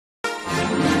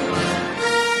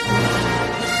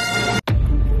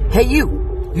Hey you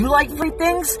like free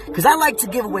things? Because I like to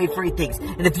give away free things.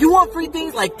 And if you want free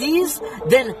things like these,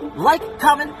 then like,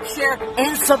 comment, share,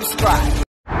 and subscribe.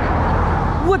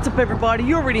 What's up everybody?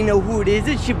 You already know who it is.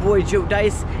 It's your boy Joe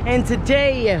Dice. And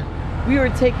today we are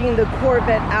taking the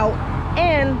Corvette out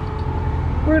and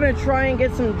we're gonna try and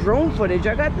get some drone footage.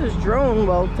 I got this drone,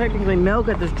 well technically Mel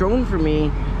got this drone for me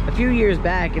a few years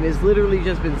back and it's literally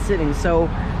just been sitting. So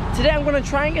today I'm gonna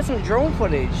try and get some drone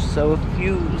footage. So if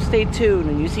you stay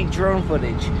tuned and you see drone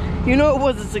footage, you know it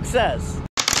was a success.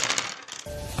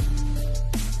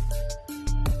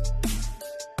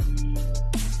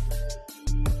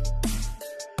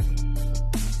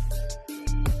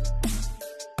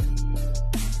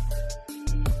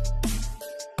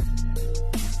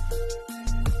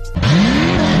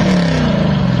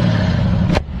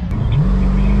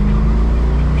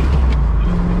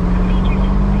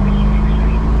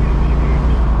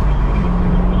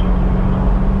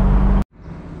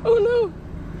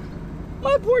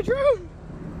 My poor drone!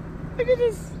 Look at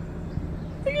this!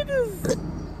 Look at this!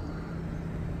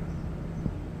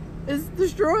 It's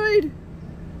destroyed!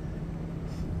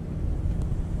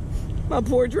 My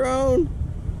poor drone!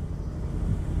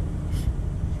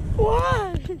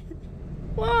 Why?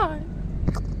 Why?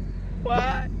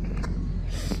 Why?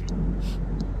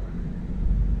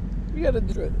 We gotta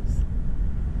destroy this.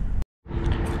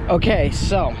 Okay,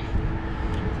 so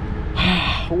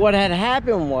what had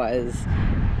happened was,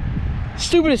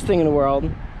 stupidest thing in the world.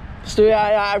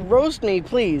 Roast me,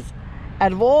 please.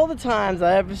 Out of all the times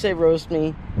I ever say roast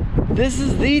me, this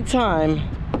is the time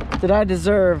that I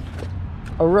deserve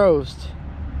a roast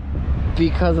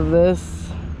because of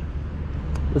this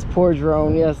poor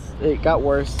drone. Yes, it got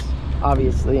worse,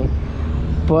 obviously,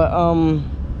 but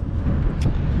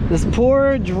this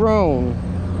poor drone.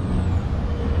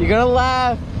 You're gonna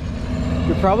laugh.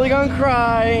 You're probably gonna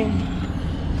cry.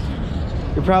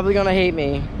 You're probably gonna hate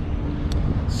me.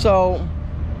 So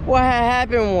what had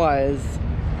happened was,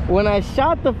 when I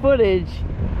shot the footage,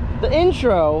 the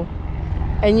intro,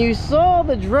 and you saw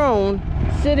the drone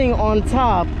sitting on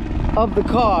top of the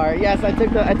car. Yes, I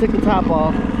took the top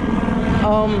off.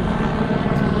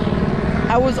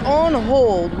 I was on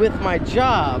hold with my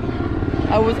job.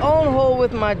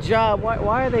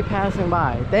 Why are they passing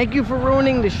by? Thank you for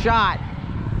ruining the shot.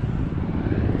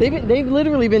 They've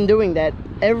literally been doing that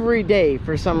every day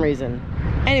for some reason.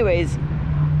 Anyways,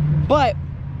 but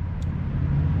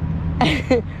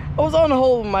I was on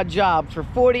hold with my job for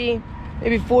 40,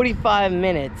 maybe 45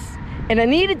 minutes. And I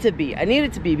needed to be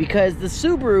because the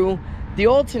Subaru, the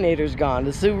alternator's gone.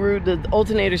 The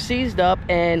alternator seized up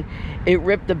and it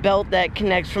ripped the belt that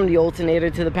connects from the alternator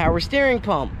to the power steering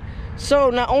pump. So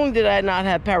not only did I not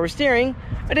have power steering,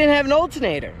 I didn't have an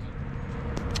alternator.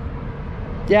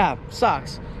 Yeah,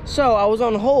 sucks. So I was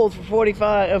on hold for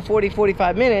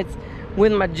 45 minutes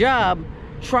with my job,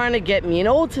 trying to get me an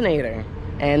alternator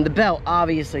and the belt,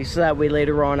 obviously, so that way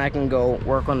later on I can go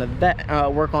work on the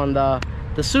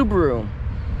Subaru.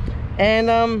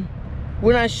 And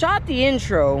when I shot the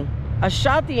intro,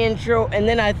 and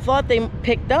then I thought they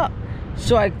picked up,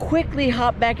 so I quickly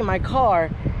hopped back in my car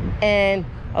and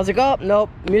I was like, oh nope,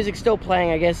 music's still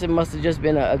playing. I guess it must have just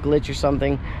been a glitch or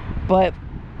something. But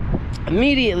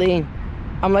immediately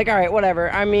I'm like, all right,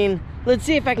 whatever. I mean, let's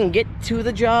see if I can get to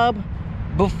the job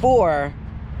before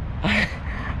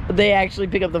they actually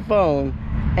pick up the phone.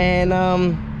 And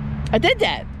I did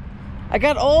that. I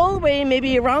got all the way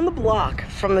maybe around the block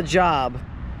from the job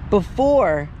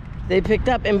before they picked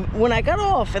up. And when I got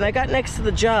off and I got next to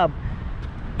the job,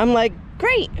 I'm like,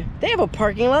 great, they have a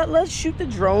parking lot, let's shoot the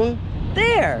drone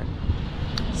there.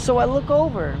 So I look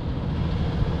over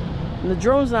and the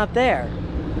drone's not there.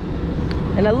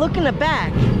 And I look in the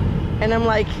back and I'm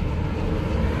like,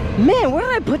 man, where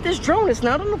did I put this drone? It's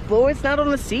not on the floor, it's not on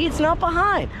the seat, it's not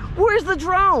behind. Where's the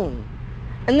drone?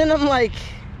 And then I'm like,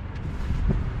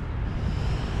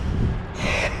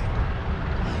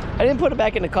 I didn't put it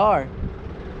back in the car.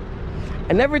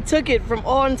 I never took it from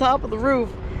on top of the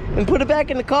roof and put it back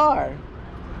in the car.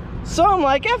 So I'm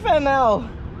like, FML.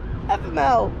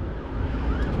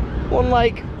 One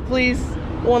like, please.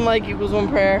 One like equals one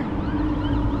prayer.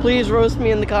 Please roast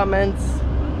me in the comments.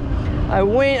 I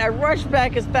rushed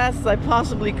back as fast as I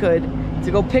possibly could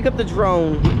to go pick up the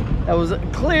drone that was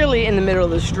clearly in the middle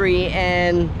of the street,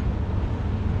 and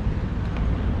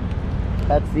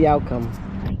that's the outcome.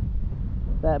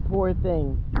 That poor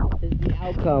thing is the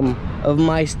outcome of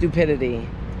my stupidity.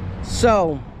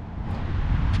 So,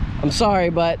 I'm sorry,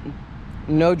 but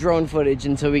no drone footage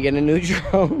until we get a new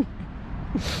drone.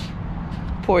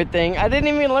 Poor thing. I didn't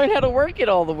even learn how to work it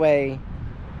all the way.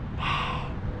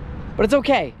 But it's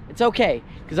okay. It's okay,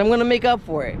 because I'm going to make up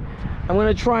for it. I'm I'm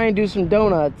gonna try and do some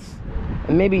donuts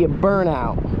and maybe a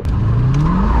burnout.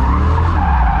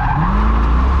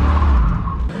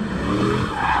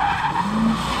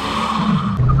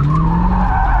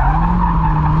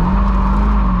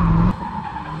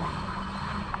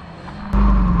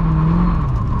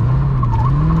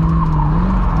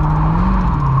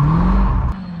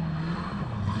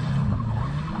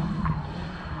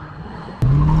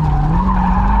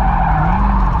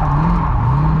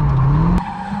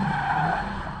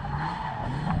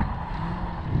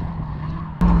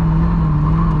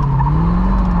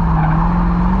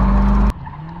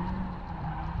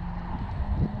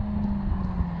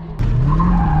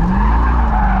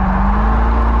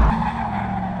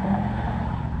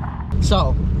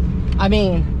 So, I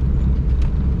mean,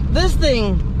 this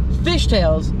thing,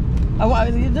 fishtails,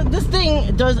 this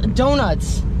thing does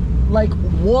donuts like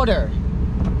water.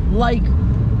 Like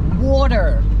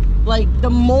water. Like the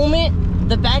moment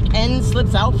the back end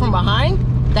slips out from behind,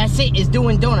 that's it, it's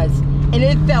doing donuts. And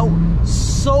it felt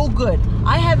so good.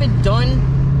 I haven't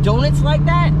done donuts like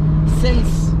that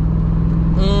since,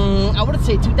 I would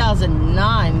say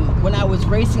 2009 when I was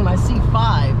racing my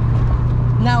C5.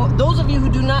 Now, those of you who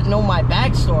do not know my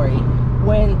backstory,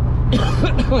 when,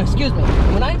 excuse me,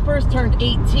 when I first turned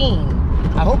 18,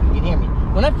 I hope you can hear me.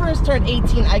 When I first turned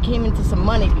 18, I came into some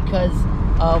money because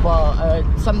of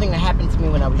something that happened to me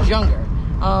when I was younger.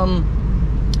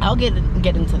 I'll get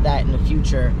into that in the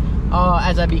future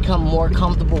as I become more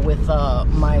comfortable with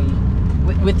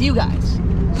with you guys.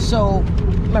 So,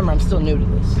 remember, I'm still new to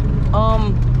this.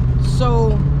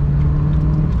 So,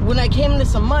 when I came into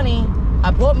some money, I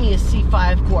bought me a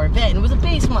C5 Corvette, and it was a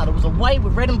base model. It was a white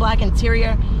with red and black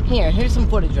interior. Here's some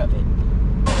footage of it.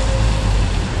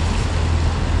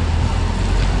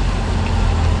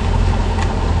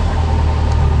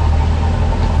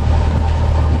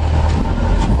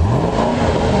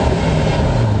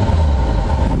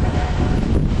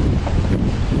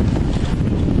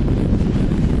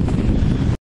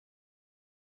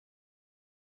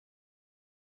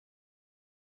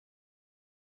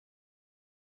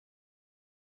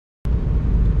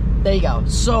 There you go.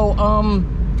 So,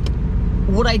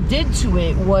 what I did to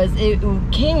it was it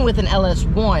came with an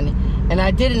LS1, and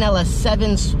I did an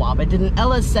LS7 swap. I did an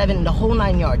LS7 the whole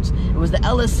 9 yards. It was the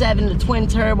LS7, the twin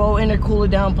turbo, intercooler,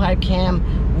 downpipe cam,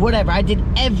 whatever. I did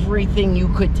everything you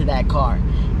could to that car,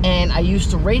 and I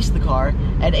used to race the car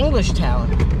at Englishtown.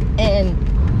 And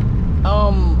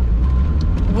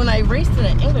when I raced it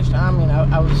at Englishtown, I mean,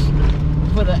 I was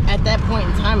at that point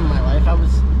in time in my life, I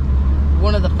was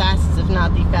one of the fastest, if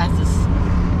not the fastest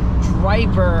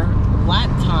driver lap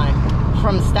time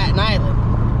from Staten Island.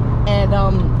 And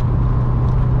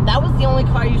that was the only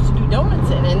car I used to do donuts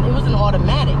in, and it was an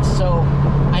automatic, so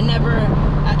I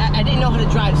didn't know how to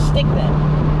drive stick then,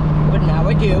 but now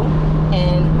I do.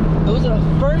 And those are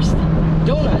the first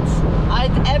donuts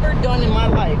I've ever done in my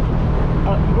life.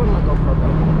 Where'd my GoPro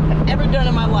go? I've ever done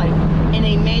in my life in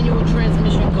a manual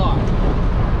transmission car.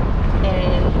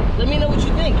 And let me know what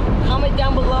you think. Comment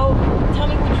down below. Tell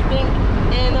me what you think.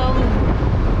 And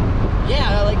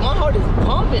yeah, like my heart is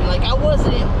pumping. Like I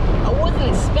wasn't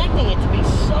expecting it to be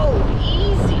so